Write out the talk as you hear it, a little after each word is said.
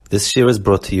This year is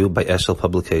brought to you by Eshel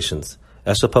Publications.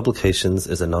 Eshel Publications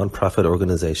is a non-profit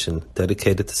organization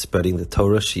dedicated to spreading the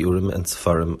Torah, Shiurim, and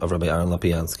Sefarim of Rabbi Aaron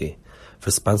Lapiansky. For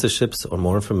sponsorships or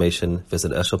more information,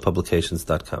 visit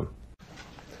eshelpublications.com.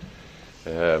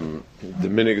 The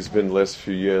minig has been the last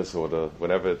few years, or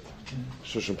whenever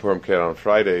Shushan Purim came on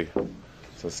Friday, so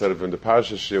instead of in the Parsha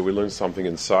this year, we learned something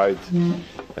inside,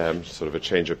 sort of a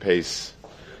change of pace.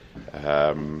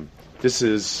 This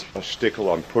is a shtickle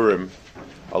on Purim,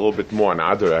 a little bit more on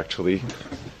Adar actually.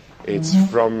 It's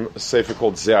from a sefer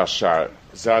called Hashar.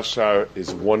 Hashar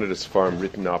is one of the Sefarim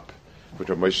written up with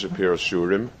Moshe Shapiro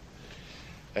Shurim.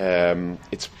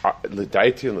 It's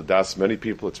L'daiti and L'das, many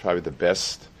people, it's probably the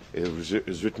best. It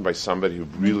was written by somebody who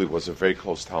really was a very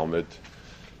close Talmud.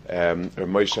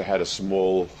 Moshe had a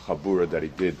small chabura that he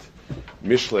did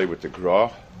Mishlei with the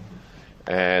Gra,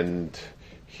 and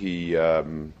he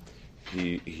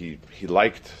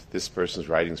liked this person's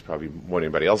writings probably more than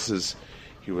anybody else's.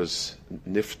 He was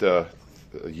nifta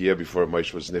a year before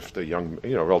Moshe was nifta,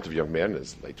 relative young man in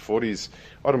his late 40s.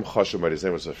 Adam Chasham, his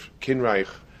name was a Kinreich.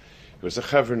 He was a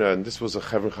Chevrina, and this was a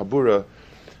Chevron Chabura.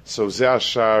 So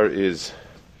Hashar is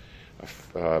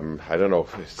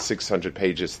 600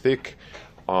 pages thick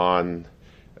on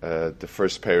the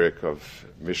first parak of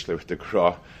Mishlei with the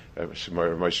Gra,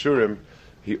 Moshurim.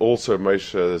 He also,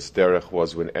 Moshe's derech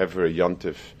was whenever a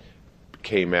yontif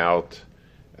came out,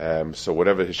 so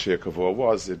whatever his shir kavua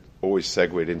was, it always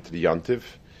segued into the yontif,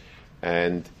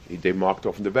 and they marked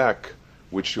off in the back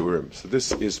which shurim. So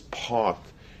this is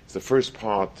it's the first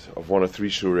part of one of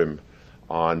three shurim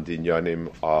on the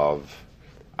inyanim of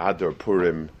Adar,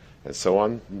 Purim, and so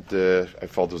on. And, I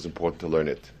felt it was important to learn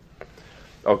it.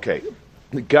 Okay.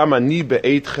 Gam ani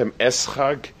be'eitchem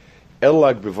eschag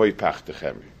elag b'voy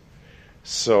pachtechem.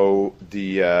 So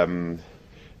the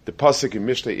pasuk in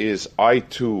Mishlei is, I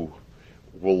too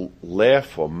will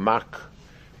laugh or mock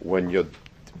when your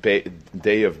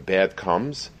day of bad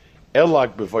comes.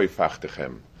 Elag b'voy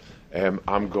pachtechem.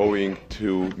 I'm going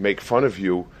to make fun of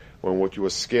you when what you were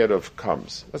scared of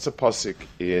comes. That's a pasuk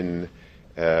in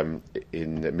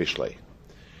Mishlei.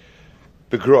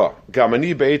 Begra,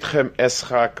 gamani beitchem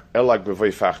eschak elag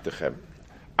b'voy fachtechem.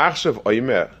 Achshav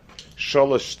oimer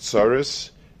sholosh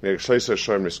tzaris me'eshleisa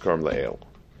shoym niskarm le'el.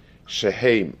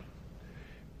 Sheheim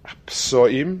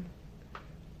psoim,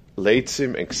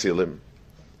 leitzim, and ksilim.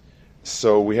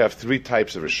 So we have three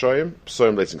types of rishoyim: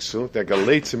 psoim, leitzim, ksilim. Nega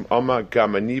leitzim ama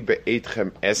gamani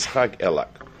beitchem eschak elag.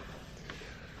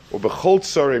 Ubechol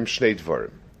tzarim shnei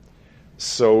dvarim.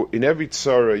 So in every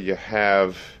tzara you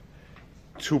have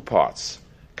two parts.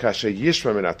 Kasha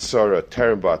yishma min atzara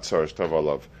terem ba'atzara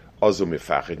shtav azu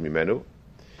mifachid mimenu.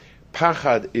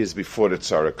 Pachad is before the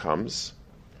tzara comes.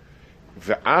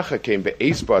 Ve'acha came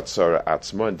be'ez ba'atzara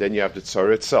atzma, and then you have the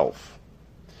tzara itself.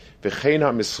 V'chein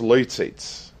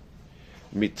ha'misloitzeitz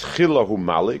mitchila hu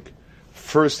malig.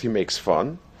 First he makes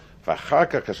fun.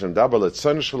 V'achaka kashem daba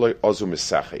letzon shaloi azu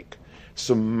misachik.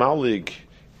 So malig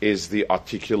is the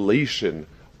articulation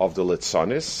of the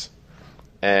litzanis,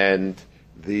 and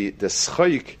the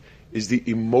schaik is the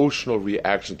emotional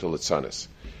reaction to litzanis.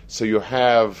 So you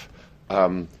have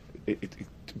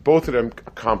both of them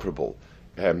are comparable.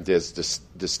 There's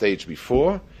the stage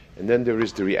before, and then there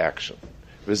is the reaction.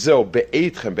 So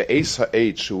be'eitchem,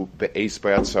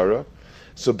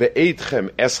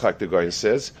 eschak, the guy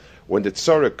says, when the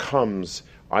tzara comes,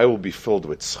 I will be filled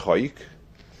with schaik.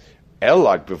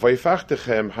 Elag b'voy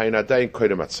fachtechem hainadayin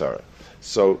koydem atzara.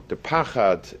 So the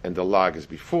pachad and the lag is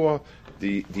before,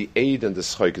 the aid and the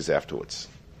schaik is afterwards.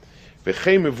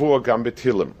 V'chein mevua gam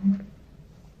betilim.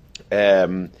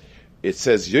 It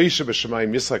says Yoshe b'shamayim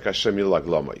Yisrak Hashem yilag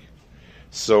lamay.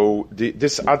 So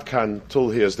this adkan tul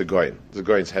here is the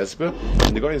Goyen's hesper,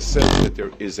 and the Goyen says that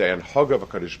there is an anhaga of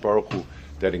HaKadosh Baruch Hu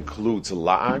that includes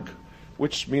lag,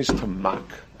 which means to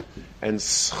mock, and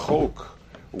schok,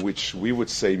 which we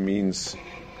would say means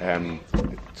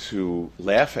to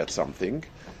laugh at something.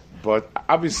 But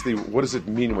obviously, what does it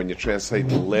mean when you translate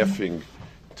laughing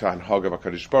to Anhag of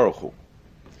HaKadosh Baruch Hu?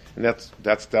 And that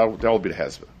will be the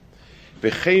Hezbollah.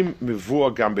 V'cheim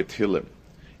mivua gam betilim.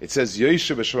 It says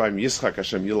Yoshe b'shamayim Yitzchak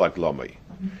Hashem yilag lamay.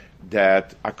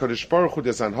 That HaKadosh Baruch Hu,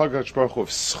 there's Anhag HaKadosh Baruch Hu of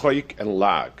schoik and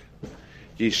lag.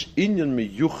 Yish inyan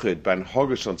miyuchid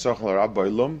b'Anhag shon tzachal rabbi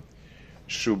lom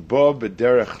shuba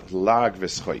b'derech lag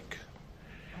v'schoik.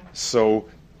 So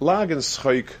lag and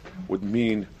schoik would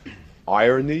mean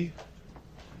irony.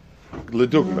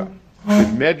 L'dugma, the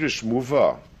Medrash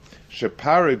Muva,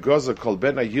 shepare goza kol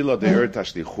ben ayila de'er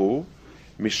tashlichu,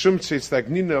 mishum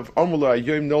tzeitztagnina of amula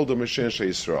ayoim noldo Moshe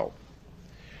Yisrael.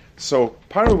 So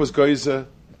Paro was goza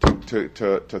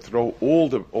to throw all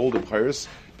the pirates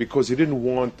because he didn't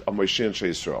want a Moshe and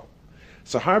Yisrael.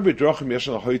 So Harbe Drachim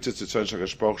Yeshan Hoytz to Tzon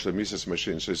Shagashpoch Shemises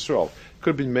Moshe and Yisrael.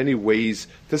 Could have been many ways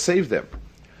to save them.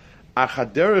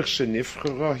 Achaderech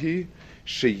Shenifcharahi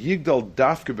Sheyigdal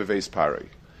Dafke Beveis Parei.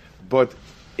 But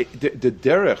the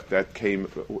derech that came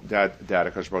that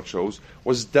Akash Baruch chose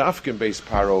was Dafke Beis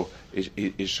Paro is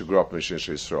Shagrop Moshe and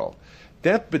Yisrael.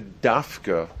 That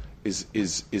bedafka is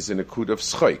an akud of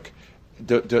schoik.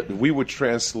 We would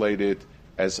translate it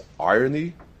as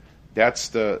irony. That's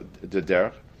the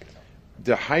derech.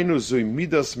 The hainu zui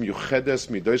midas miyuchedes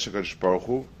midosh HaKadosh Baruch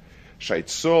Hu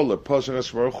shaitzol lepozh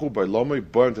HaKadosh Baruch Hu by lomei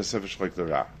born to sefer shchoik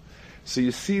l'ra. So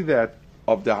you see that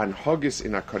of the hanhagis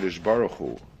in HaKadosh Baruch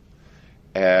Hu,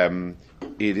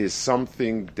 it is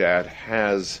something that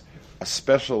has a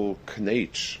special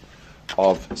knech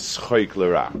of shchoik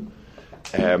l'ra,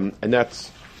 and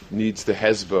that needs the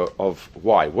hezbollah of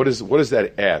why. What does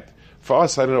that add? For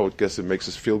us, I don't know. I guess it makes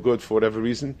us feel good for whatever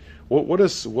reason. What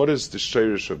is the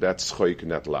shirish of that schoik and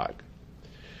that lag?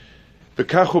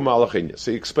 Bekachu malach inyan.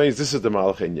 So he explains this is the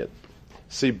malach inyan.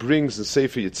 So he brings in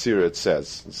Sefer Yetzirah, it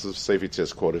says, this is Sefer Yetzirah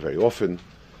is quoted very often,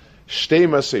 Shtei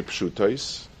masei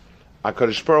pshutos,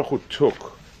 HaKadosh Baruch Hu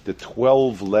took the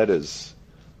 12 letters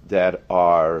that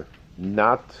are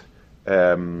not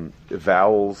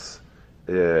vowels,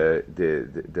 the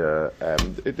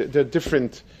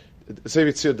different.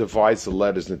 Sefer Yetzirah divides the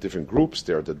letters into different groups.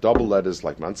 There are the double letters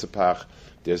like Mansepach,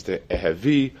 there's the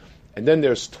Ehevi, and then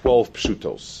there's 12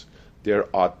 pshutos.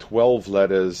 There are 12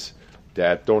 letters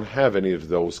that don't have any of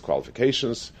those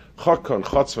qualifications. Chakon,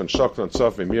 Chatzvan, Shokon,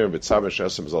 Tzav, Mimir, Mitzav,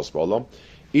 Shesem, Zos,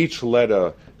 each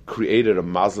letter created a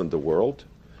mazal in the world.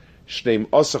 Shneim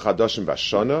Osa Chadoshim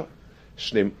Bashana,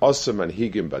 Shneim Osa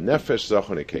Manhigim Banefesh,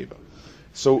 Zachon Ekeva.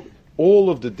 So all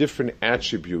of the different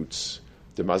attributes,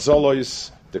 the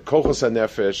mazalois, the kochos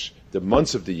hanefesh, the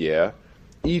months of the year,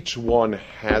 each one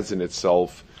has in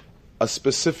itself a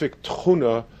specific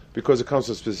tchuna because it comes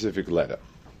with a specific letter.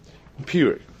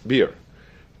 Beer.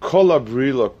 Kola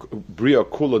bria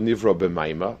kula nivra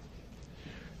b'maima.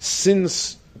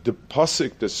 Since the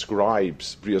pasuk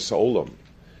describes bria sa'olam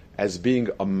as being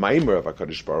a maimer of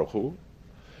HaKadosh Baruch Hu,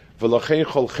 v'lachein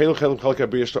chol chel chalka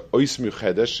bria shta ois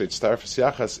miuchedesh shetztarf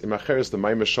yachas imacheres the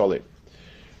maimer shalim.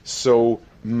 So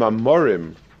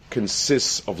Mamorim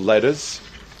consists of letters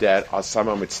that are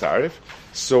Sama Mitzarif,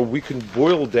 so we can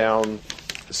boil down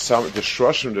the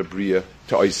Shrosh and the Bria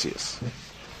to Oisius.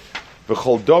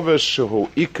 V'chol dovesh shehu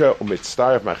ika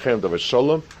u'mitzarif machem dovesh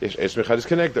shalom is mechadis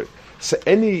connected. So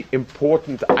any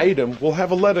important item will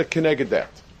have a letter connected that.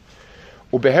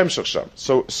 Ubehem shachsham.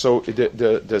 So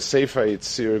the Sefer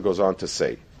Yetzirah goes on to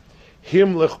say,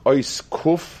 Himlich ois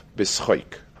kuf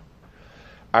b'schoik.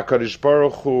 HaKadosh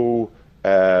Baruch Hu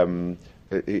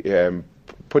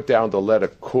put down the letter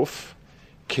kuf,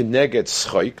 kineged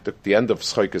schoik. The end of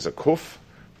schoik is a kuf,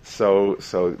 so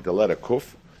the letter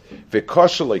kuf.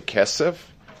 V'kosheloi kesef,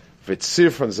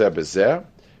 v'tzirfon zeh bezeh,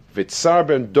 v'tzar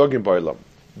ben dogim ba'olam.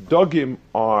 Dogim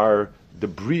are the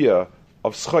bria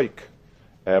of schoik.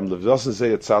 Levdosen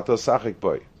zeh yatzata sachik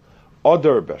boy.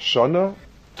 Oder b'shana,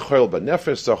 tchoil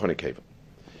b'nefesh, zochon ekeva.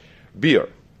 Beer.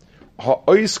 After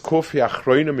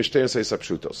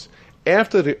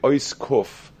the ois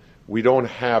kuf, we don't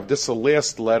have, this is the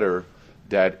last letter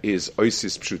that is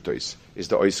oisis pshutos, is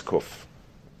the ois kuf.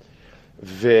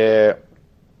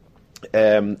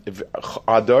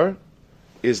 Adar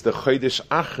is the chodesh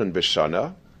achen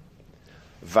b'shana,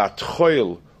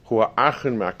 v'atchoil hu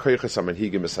ha'achen ma'koiches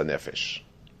ha'menhigim es ha'nefesh.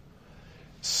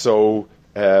 So,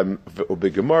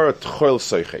 u'begemara tchoil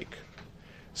soichek.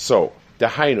 So, the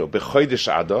hainu, b'chodesh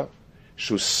adar,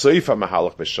 Shu Seifa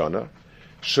Mahalach Beshana,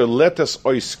 Sheletas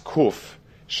Ois Kuf,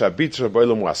 Shabitra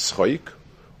Boilam Waschoik,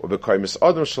 or Bekaimis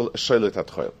Adam Shelet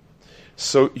Atchoil.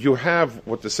 So you have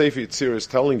what the Sefer Yetzirah is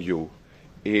telling you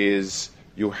is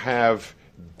you have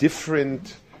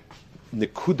different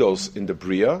nekudos in the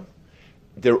Bria.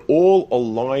 They're all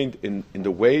aligned in the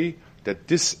way that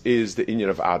this is the inyan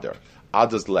of Adar.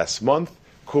 Adar is the last month,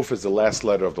 Kuf is the last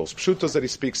letter of those pshutos that he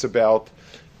speaks about,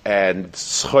 and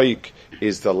Schoik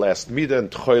is the last midah,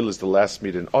 and Tchoil is the last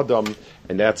midah in Adam,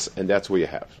 and that's where you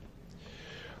have.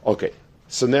 Okay,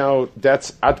 so now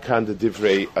that's Adkan the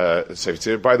Divrei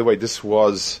Sefer. By the way, this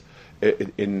was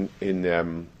in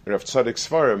Rav Tzadik's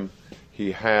Svarim.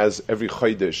 He has every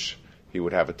Chodesh, he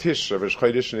would have a Tish every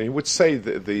Chodesh, and he would say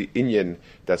the inyan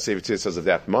that Sefer says of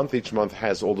that month. Each month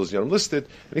has all those Yom listed,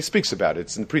 and he speaks about it.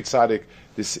 It's in Pri Tzadik.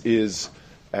 This is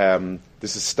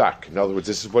stuck. In other words,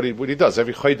 this is what he does.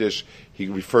 Every Chodesh, he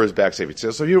refers back to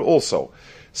Sefer. So here also.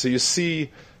 So you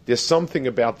see, there's something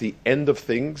about the end of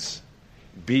things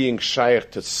being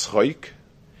shaykh to schoik,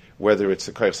 whether it's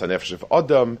the koyach hanefesh of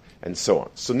Adam, and so on.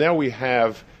 So now we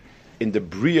have in the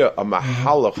Bria a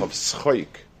mahalach of schoik,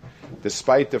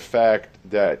 despite the fact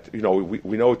that we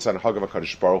know it's on Hagav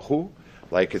HaKadosh Baruch Hu,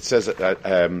 like it says that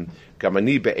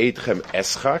Gamani be'eitchem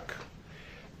eschak,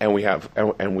 and we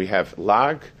have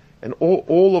lag, and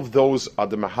all of those are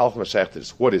the mahalach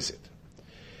mashechtes. What is it?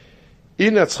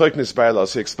 In that Tzchoiknis Baila,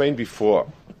 as I explained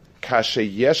before,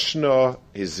 kashe yeshna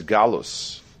is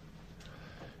galus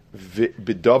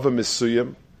b'dava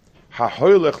mesuyim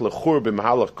hahoylech lechur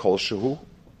b'mahalach kol shehu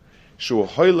shu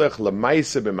hoylech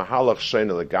lemaise b'mahalach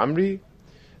sheina legamri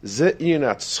ze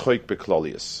inat tzchoik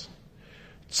beklolius.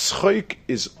 Tzchoik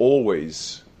is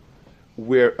always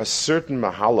where a certain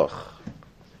mahalach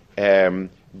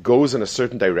goes in a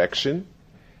certain direction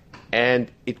and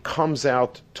it comes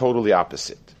out totally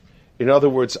opposite. In other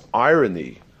words,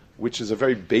 irony, which is a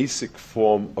very basic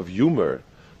form of humor,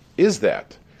 is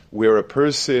that where a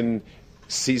person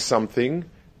sees something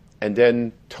and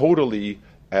then totally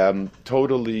you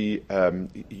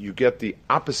get the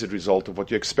opposite result of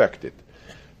what you expected.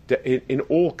 In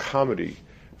all comedy,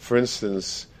 for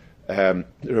instance,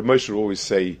 Moshe would always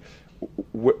say,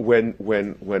 when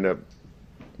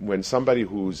somebody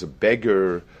who's a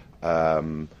beggar,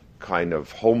 kind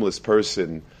of homeless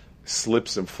person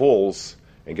slips and falls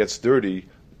and gets dirty,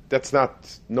 that's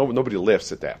not, nobody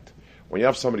laughs at that. When you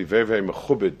have somebody very, very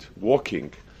mechubed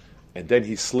walking, and then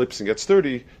he slips and gets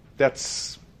dirty,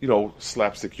 that's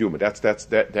slapstick humor. That's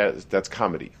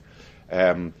comedy.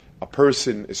 A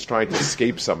person is trying to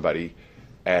escape somebody,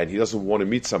 and he doesn't want to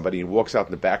meet somebody, and walks out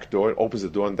in the back door and opens the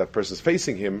door, and that person's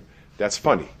facing him. That's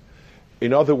funny.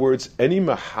 In other words, any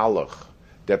mahalach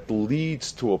that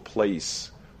leads to a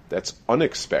place that's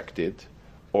unexpected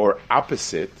or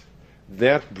opposite,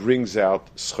 that brings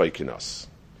out schoik in us.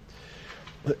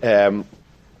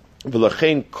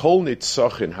 V'lachein kol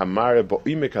nitzochin hamare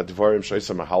bo'imek hadvarim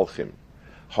shoysa mahalchim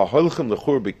haholchem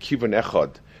lechur bekivan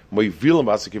echad moivilam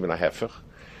asakivan ahefech.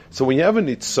 So when you have a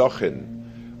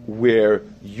nitzochin where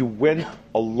you went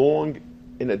along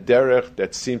in a derech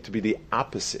that seemed to be the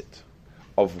opposite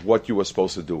of what you were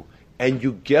supposed to do, and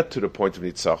you get to the point of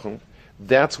nitzochin,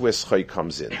 that's where schoik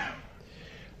comes in.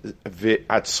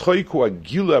 Ve'atzchoik hu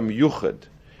agila miyuchad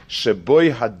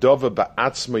sheboi hadova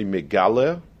ba'atzmoi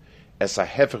megale es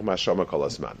hahefech ma'ashama kol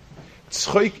hazman.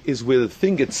 Tzchoik is where the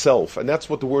thing itself, and that's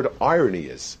what the word irony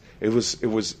is. It was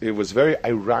very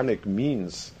ironic,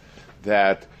 means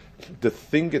that the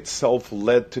thing itself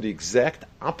led to the exact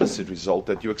opposite result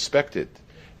that you expected,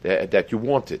 that you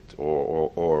wanted,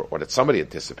 or that somebody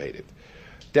anticipated.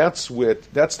 That's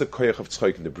the koyach of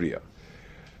tzchoik in the Bria.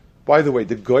 By the way,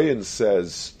 the Goyen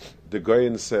says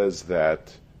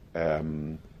that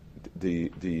the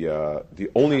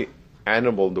only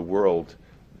animal in the world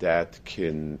that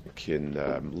can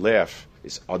laugh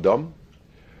is Adam.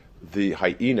 The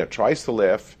hyena tries to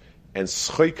laugh, and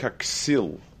schoik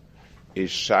haksil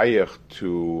is shayach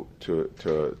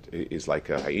is like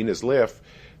a hyena's laugh.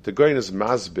 The Goyen is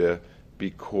masbeh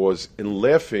because in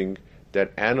laughing,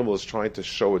 that animal is trying to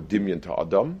show a dimyan to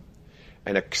Adam.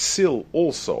 And a ksil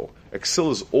also. A ksil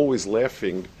is always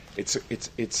laughing. It's a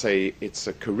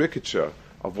caricature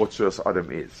of what Shus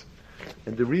Adam is.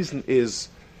 And the reason is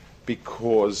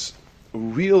because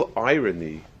real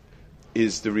irony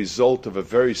is the result of a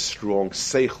very strong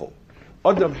seichel.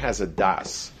 Adam has a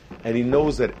das, and he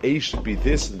knows that A should be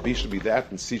this, and B should be that,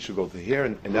 and C should go to here,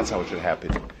 and that's how it should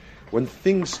happen. When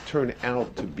things turn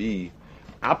out to be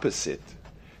opposite,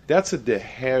 that's a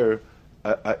deher,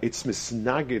 it's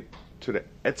misnagit to the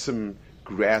etzem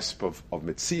grasp of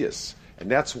Metzias, and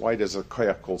that's why there's a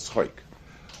koyach called schoik.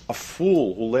 A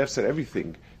fool who laughs at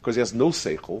everything because he has no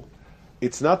seichel,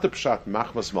 it's not the pshat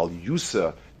machmas mal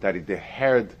yusa that he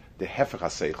dehered the hefech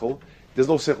ha-seichel. There's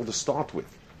no seichel to start with,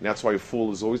 and that's why a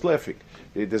fool is always laughing.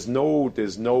 There's nothing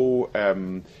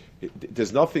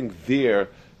there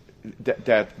that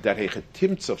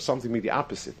hechetimtz of something being the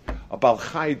opposite. A Baal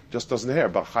Chai just doesn't hear.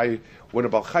 When a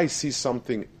Baal Chai sees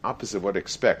something opposite what it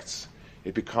expects,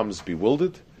 it becomes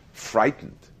bewildered,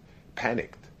 frightened,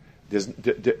 panicked. There's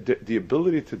the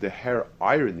ability to deher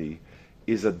irony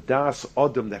is a das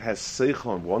adam that has seichel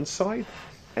on one side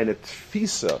and a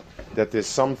tfisa that there's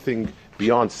something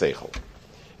beyond seichel.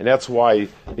 And that's why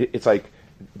it's like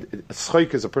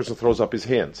schoik as a person throws up his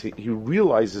hands. He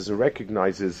realizes and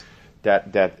recognizes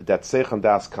that seichel and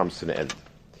das comes to an end.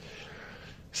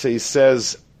 So he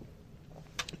says,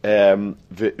 Inyan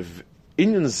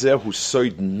zehu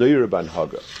soid neira ban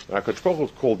haga. HaKadosh Baruch Hu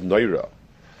is called neira.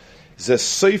 Ze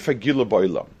soif hagila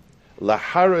ba'olam.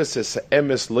 Laharas es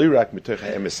ha'emes loirak mitoch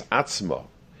ha'emes atzma.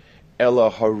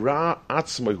 Ela hara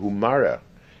atzma humara.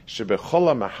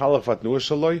 Shebechola mahalach vatnu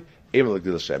shaloi emel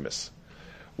gdilas emes.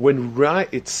 When Ra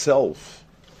itself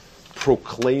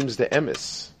proclaims the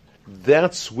emes,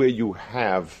 that's where you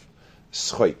have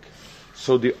schoik.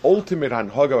 So the ultimate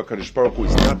hanhaga of HaKadosh Baruch Hu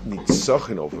is not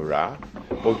nitzachin over Ra,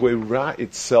 but where Ra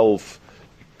itself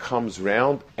comes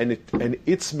round and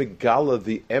it's megala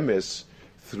the emes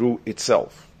through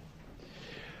itself.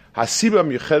 Hasiba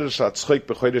michedesh atzchoik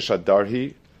b'chodesh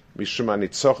adarhi mishum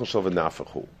hanitzachin shel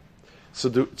v'nafechu. So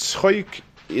the tzchoik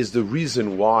is the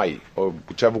reason why, or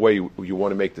whichever way you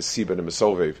want to make the siba and the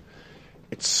mesovev.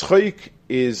 Tzchoik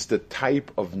is the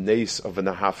type of nes of a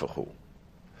nahafachu.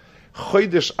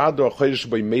 Chodesh Adar Chodesh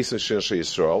by Mason Shensha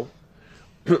Yisrael,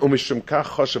 umishum kach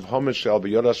choshev hamen shel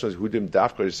b'yodash hudim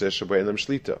dafka yisesha b'enam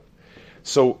shlita.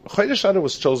 So Chodesh Adar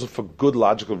was chosen for good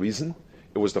logical reason.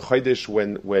 It was the Chodesh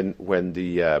when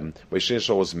the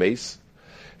Shensha was mace.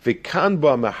 V'kan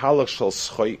ba mehalach shel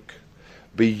schoik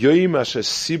b'yoyim asher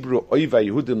sibru oiva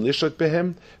Yehudim lishot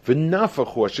behem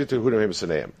v'nafachu ashita Yehudim hem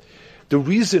saneim. The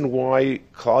reason why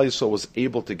Klal Yisrael was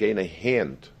able to gain a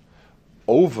hand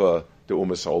over the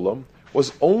Umas Ha'olam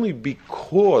was only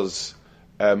because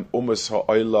Umas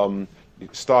Ha'olam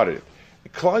started.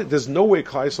 There's no way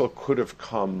Klal Yisrael could have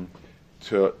come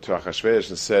to Achashverosh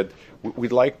and said,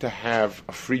 we'd like to have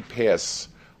a free pass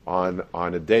on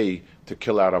a day to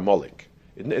kill out Amalek.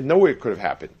 In no way it could have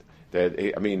happened.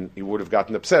 He would have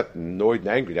gotten upset and annoyed and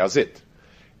angry. That was it.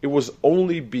 It was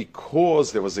only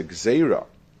because there was a Gzeira.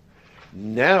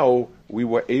 Now we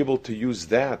were able to use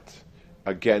that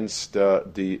against the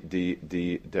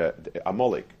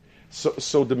Amalek.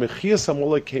 So the Mechias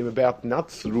Amalek came about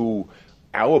not through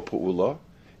our Pa'ula,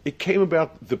 it came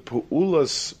about the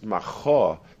Pa'ula's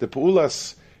Macha, the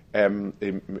Pa'ula's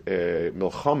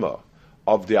Milchama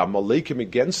of the Amalekim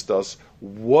against us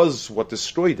was what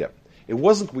destroyed them. It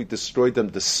wasn't we destroyed them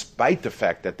despite the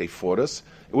fact that they fought us,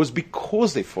 it was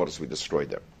because they fought us we destroyed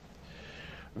them.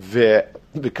 The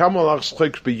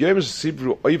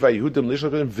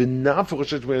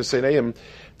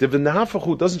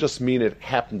v'nafachu doesn't just mean it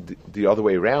happened the other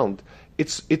way around.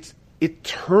 It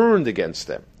turned against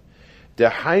them. The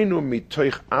hainu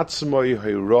mitoich atzmoi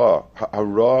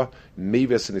hara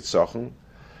meves nitzachen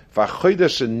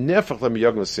v'chodesh nefach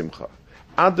lemiyagna simcha.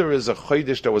 Adar is a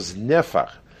chodesh that was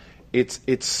nefach. Its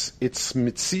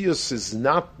mitzias is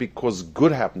not because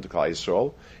good happened to Klal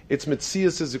Yisrael. Its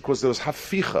mitzias is because there was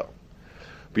haficha.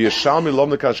 B'yashalmi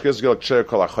lom nekashkes gel ksher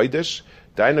kol hachodesh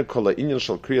daina kol ha'inyan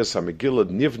shel kriyas hamegillah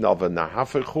nivnal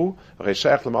v'nahafichu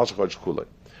reishach l'mal shechodesh kulei.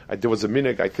 There was a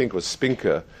minig, I think it was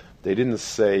Spinker, they didn't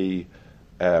say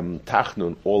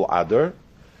Tachnun all Adar,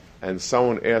 and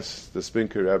someone asked the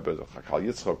Spinker Rebbe, Chakal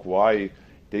Yitzchak, why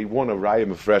they want a Raya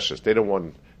Mefreshes, they don't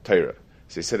want Torah.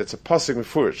 So he said it's a pasuk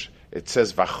mefurish. It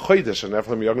says v'chodesh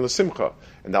aneflam yagel simcha,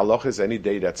 and the halacha is any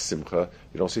day that's simcha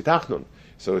you don't see tachnun.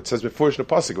 So it says mefurish in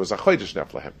the pasuk it was a chodesh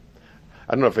neflahem.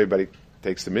 I don't know if anybody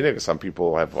takes the minhag. Some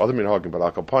people have other minhagim,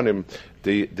 but upon him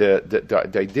the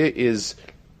idea is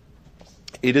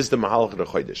it is the mahalach of the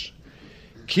chodesh.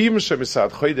 Kim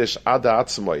shemisad chodesh ada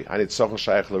atzmoi hanitzochen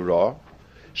shaykh lera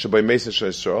shebay meisen shel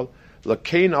Yisrael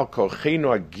lakein al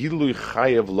kochenu agilui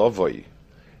chayev lovoi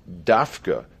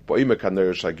dafka. In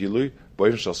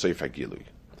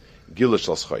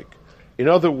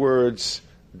other words,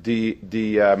 the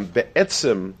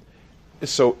be'etzim.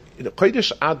 So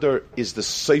Chodesh Adar is the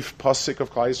safe pasuk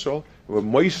of Klal Yisrael.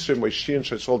 When Moshe and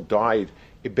Shapiro died,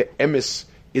 be'emes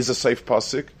is a safe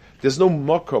pasuk. There's no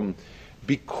makom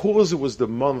because it was the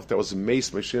month that was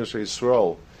Moshe and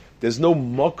Shapiro. There's no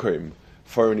makom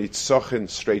for an nitzachin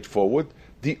straightforward.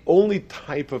 The only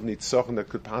type of nitzachin that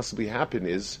could possibly happen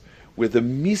is where the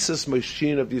Mises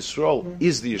Moshe of Yisrael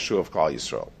is the Yeshua of Klal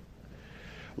Yisrael.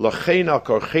 Lachein al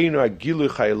korcheinu agilui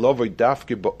chayelovoi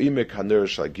dafke ba'imek haner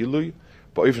shal gilui,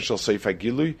 ba'ofen shal seif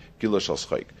hagilui, gilui shal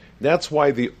schoik. That's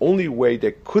why the only way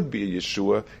there could be a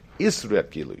Yeshua is through that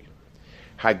gilui.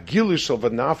 Hagilui shal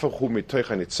v'nafachu mitoich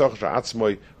hanitzach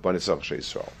sha'atzmoi ba'nitzach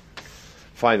she'Yisrael.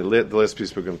 Finally, the last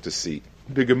piece we're going to see.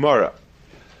 The Gemara.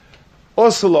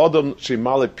 Osel adam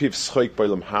she'male piv schoik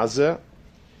ba'olam hazeh,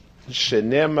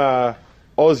 Shenema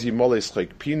oz yimole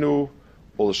schek pinu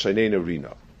ol shenena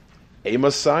rina.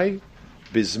 Emasai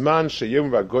bizman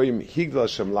sheyom vagoyim higdal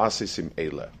shem lasisim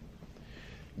eile.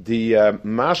 The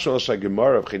mashal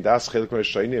shagemar of Chindas chelik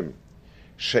me'shainim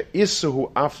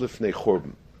she'isuhu aflif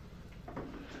nechorben.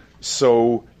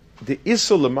 So the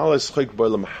isur lemale schek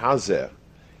b'olam hazeh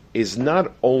is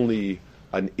not only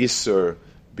an isur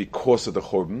because of the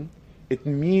chorben. It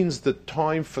means the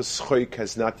time for schek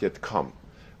has not yet come.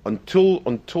 Until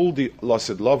the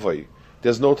Lasid Lavai,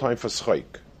 there's no time for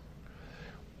Schaik.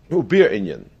 Ubir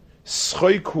Inyan.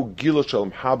 Schoik hu gilo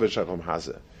shalom haba shalom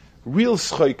haze. Real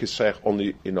schoik is shaykh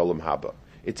only in olam haba.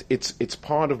 It's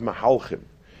part of mahalchim.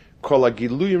 Kol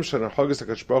agiluyim shana hagas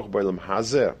hakadosh baruch hu b'olam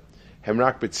haze hem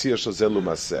rak betzir shel zelu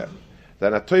maseh.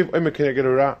 Then atoyv oimer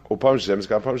keneged ra upam shem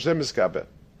miskabe.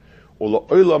 Ulo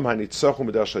olam hanitzachum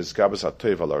b'der shel iskabes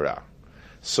atoyv al ra.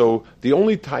 So the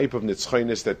only type of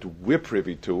nitzchonis that we're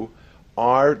privy to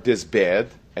are there's bad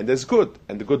and there's good,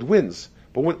 and the good wins.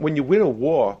 But when you win a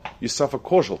war, you suffer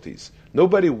casualties.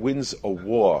 Nobody wins a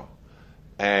war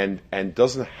and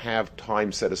doesn't have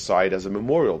time set aside as a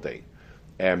memorial day.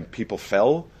 People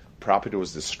fell, property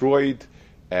was destroyed,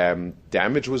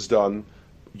 damage was done.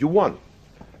 You won.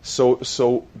 So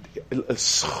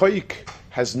schoik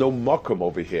has no makom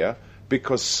over here,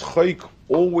 because schoik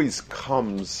always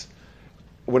comes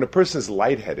when a person is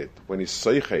lightheaded. When he's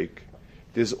soichek,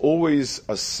 there's always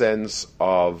a sense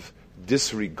of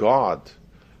disregard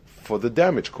for the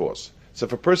damage caused. So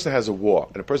if a person has a war,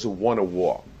 and a person won a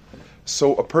war,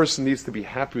 so a person needs to be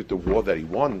happy with the war that he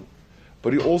won,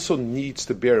 but he also needs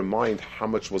to bear in mind how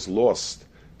much was lost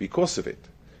because of it.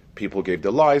 People gave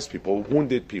their lives, people were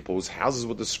wounded, people's houses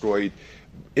were destroyed,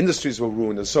 industries were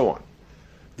ruined, and so on.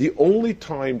 The only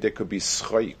time there could be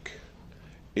schoik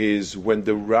is when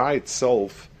the ra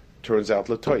itself turns out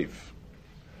l'toiv.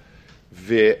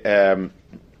 So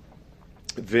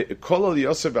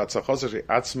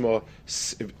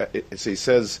he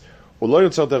says,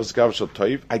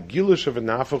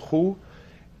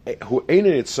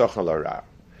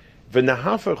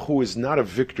 V'nahafachu is not a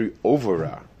victory over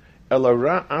Ra. Ela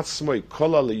Ra atzmo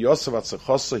kola liyosav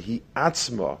atzachosa hi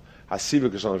atzmo hasiva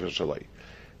geshalom v'shaloi.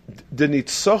 The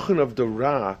nitzochen of the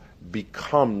Ra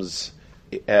becomes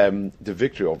the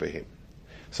victory over him.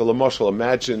 So Lamashal,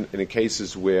 imagine in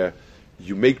cases where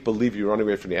you make believe you run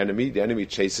away from the enemy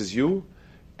chases you,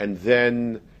 and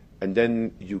then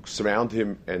you surround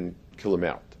him and kill him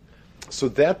out. So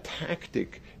that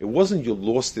tactic, it wasn't you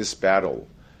lost this battle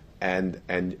and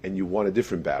you won a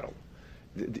different battle.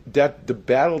 That the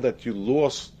battle that you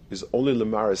lost is only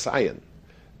Lamaris Ayin.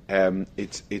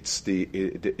 It's the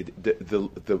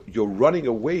your running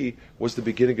away was the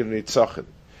beginning of the Nitzachon.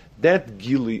 That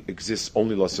gili exists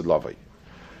only Lasid Lavai.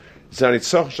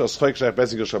 Zanitzachon shal schoik shal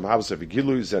bezigel shal mahavas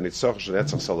avigilui zanitzachon shal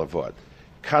netzach shal avoid.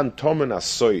 Kan tomen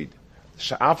asoid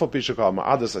sha'afal pishakal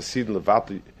ma'adas asidin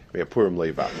levatli me'apurim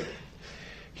levatli.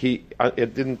 I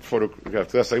didn't photograph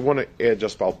this. I want to add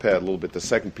just Balpeh a little bit, the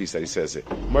second piece that he says it.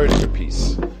 Murder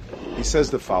piece. He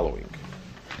says the following.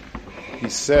 He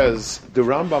says, the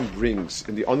Rambam brings,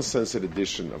 in the uncensored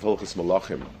edition of Hilchos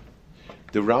Malachim,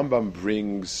 the Rambam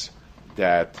brings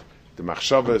that the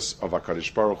machshavas of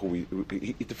HaKadosh Baruch Hu,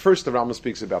 the Rambam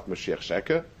speaks about Mashiach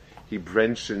Sheker. He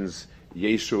mentions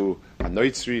Yeshu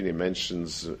HaNoitzri, and he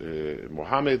mentions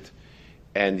Muhammad,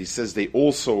 and he says they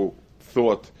also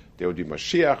thought there would be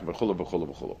Mashiach, v'chulu, v'chulu,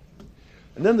 v'chulu.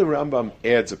 And then the Rambam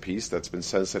adds a piece that's been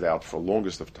censored out for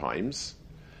longest of times,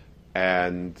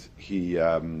 and he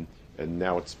and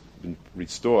now it's been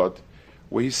restored,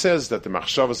 where he says that the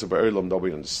machshavas of Ba'olam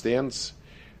nobody understands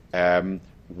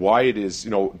why it is, the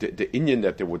Inyan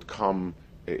that there would come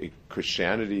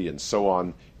Christianity and so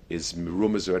on is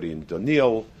rumors already in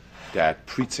Daniel, that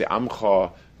Pritze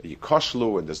Amcha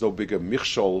Yikoshlu, and there's no bigger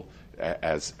Michshol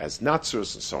as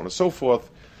Nazarus and so on and so forth.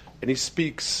 And he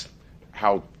speaks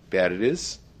how bad it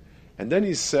is, and then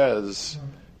he says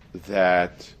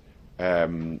that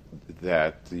but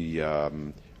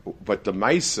the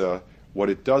Maisa, what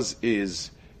it does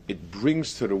is it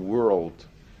brings to the world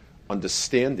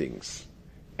understandings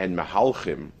and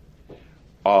mahalchim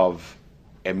of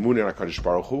emunah in HaKadosh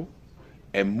Baruch Hu,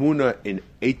 emunah in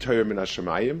a Torah min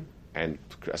Hashemayim, and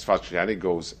as far as Christianity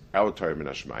goes, our Torah min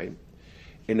Hashemayim,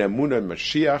 in emunah in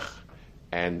Mashiach,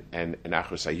 and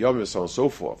Achros Hayom, and so on and so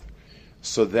forth,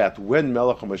 so that when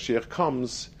Melech HaMashiach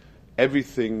comes,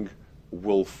 everything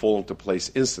will fall into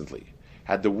place instantly.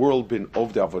 Had the world been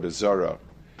of the Avodah Zarah,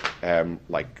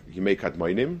 like Yimei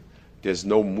Kadmonim, there's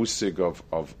no musig of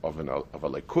a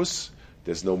leikus,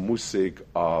 there's no musig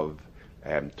of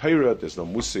Torah, there's no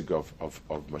musig of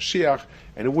Mashiach,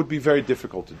 and it would be very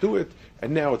difficult to do it.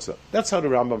 And now that's how the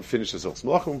Rambam finishes Hilchos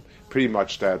Malachim, pretty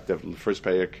much that the first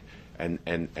payik and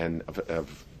the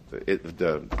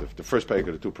first payik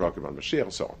of the two parakim on Mashiach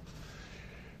and so on.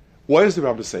 Why is the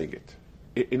Rambam saying it?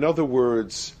 In other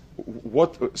words,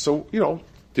 Divrei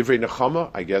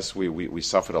Nechama, I guess we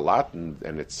suffered a lot,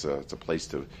 and it's a place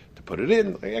to put it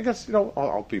in. I guess,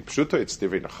 I'll be pshuta, it's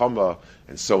Divrei Nechama,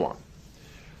 and so on.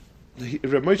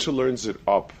 Reb Moshe learns it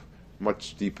up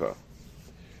much deeper.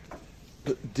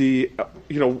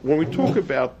 When we talk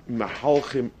about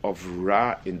mahalchim of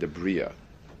Ra in the Bria,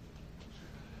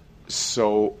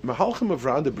 So Mahalchim of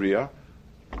Ran de Bria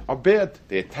are bad.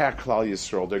 They attack Klal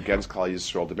Yisrael, they're against Klal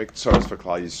Yisrael, they make tzaras for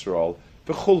Klal Yisrael,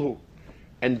 v'chulhu.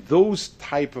 And those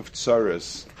type of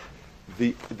tzaras,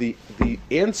 the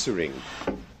answering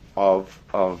of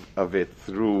it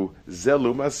through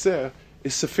Zelu Maseh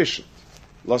is sufficient.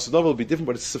 Lasadov will be different,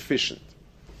 but it's sufficient.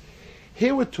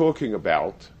 Here we're talking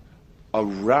about a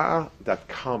Ra that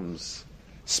comes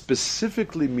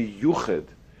specifically miyuched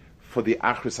for the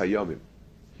Achris Hayomim.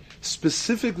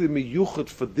 Specifically miyuched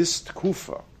for this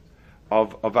tkufa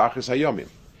of Achris Hayomim.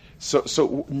 So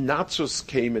Natsos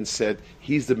came and said,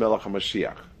 he's the Melech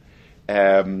HaMashiach.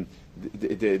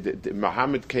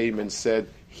 Muhammad came and said,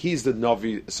 he's the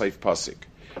Navi Saif Pasik.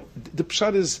 The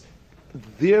pshat is,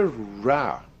 their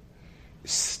Ra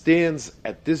stands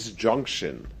at this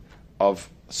junction of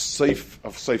Saif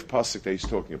Pasik that he's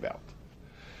talking about.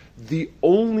 The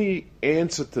only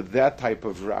answer to that type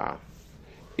of Ra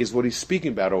is what he's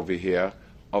speaking about over here,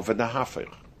 of a Nahafer.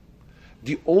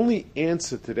 The only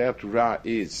answer to that Ra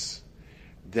is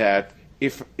that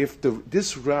if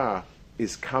this Ra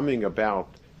is coming about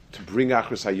to bring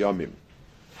Achris Hayomim,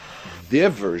 their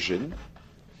version,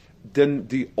 then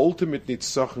the ultimate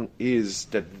Nitzachon is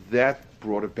that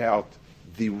brought about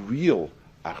the real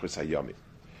Achris Hayomim.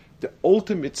 The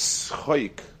ultimate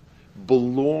Schoik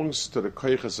belongs to the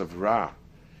Koiches of Ra,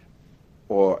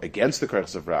 or against the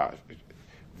Koiches of Ra,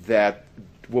 that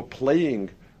were playing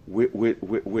with the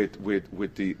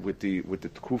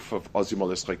Tkuf of Ozim al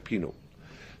Pinu.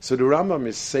 So the Rambam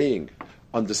is saying,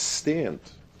 understand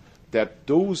that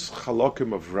those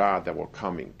Chalokim of Ra that were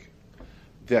coming,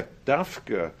 that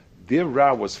Dafka, their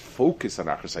Ra was focused on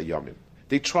Achris Hayomim.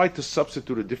 They tried to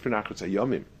substitute a different Achris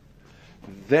Hayomim.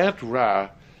 That Ra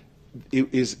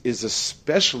is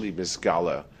especially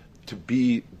misgala to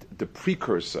be the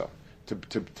precursor, to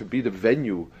be the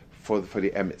venue for the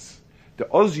emes. The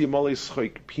Oz Yemale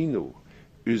Schoik Pinu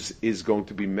is going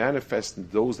to be manifest in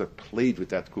those that played with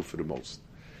that kufa the most.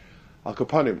 Al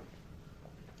Kapanim,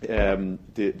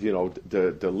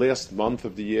 the last month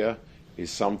of the year is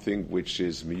something which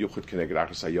is miyuchad keneged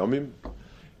Achris Hayomim.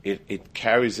 It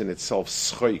carries in itself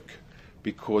schoik,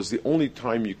 because the only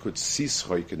time you could see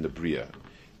schoik in the Bria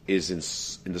is in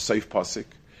the Seif Pasik.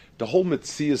 The whole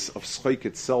metzias of schoik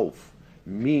itself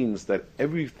means that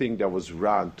everything that was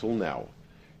Ra until now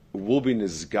will be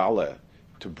nizgala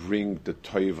to bring the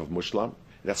toiv of Mushlam.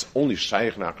 That's only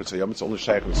shaykh in Achris Hayomim. It's only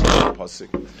shaykh in the Seif Pasik.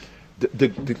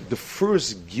 The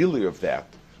first gili of that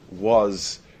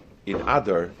was in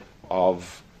Adar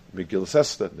of Megillas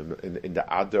Esther, in the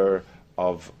Adar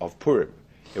of Purim.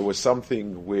 It was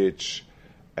something which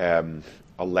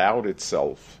allowed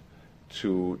itself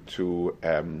to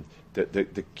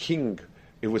the king.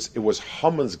 It was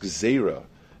Haman's Gzeira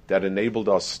that enabled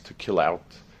us to kill out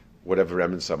whatever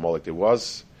remnants of Amalek there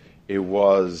was. It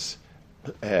was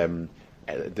it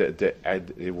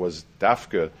was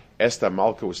Dafka. Esther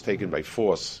Malka was taken by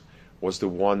force, was the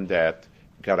one that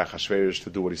got Achashverosh to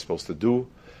do what he's supposed to do.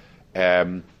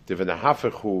 The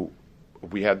V'nahafachu,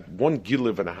 we had one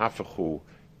Gilev V'nahafachu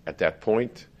at that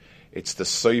point. It's the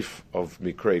Seif of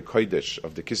Mikrei Kodesh,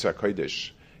 of the Kisra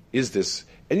Kodesh. Is this,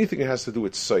 anything that has to do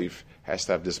with Seif has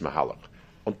to have this Mahalach.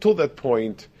 Until that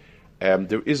point,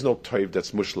 there is no Toiv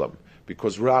that's Mushlam,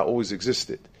 because Ra always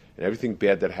existed. And everything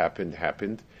bad that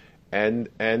happened. And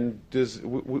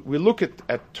we look at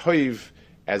Toiv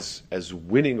as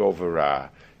winning over Ra,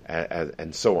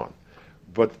 and so on.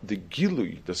 But the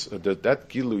Gilui, that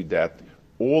Gilui that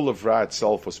all of Ra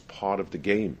itself was part of the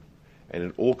game, and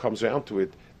it all comes down to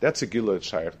it, that's a Gilui at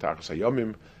Shayach Tachas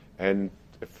Hayomim, and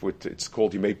it's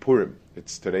called Yimei Purim.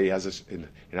 It's today has in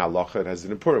Halacha, it has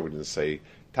it in Purim. We didn't say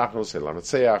Tachnos, say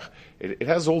Lamatzeach. It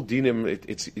has all dinim.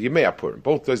 It's Yimei Purim.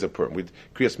 Both days are Purim. With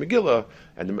Kriyas Megillah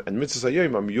and Mitzvahs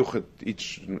Hayom, Miyuchet,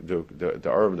 each the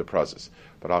Arum, the process.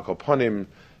 But Al Kopanim,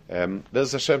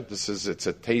 there's Hashem. It's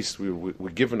a taste. We're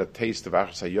given a taste of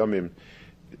Achas Hayomim,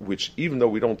 which even though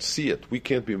we don't see it, we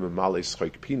can't be Memale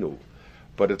Schoik Pinu.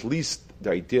 But at least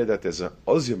the idea that there's an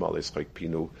Oz Yemale Schoik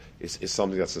Pinu is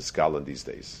something that's a scholar these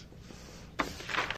days.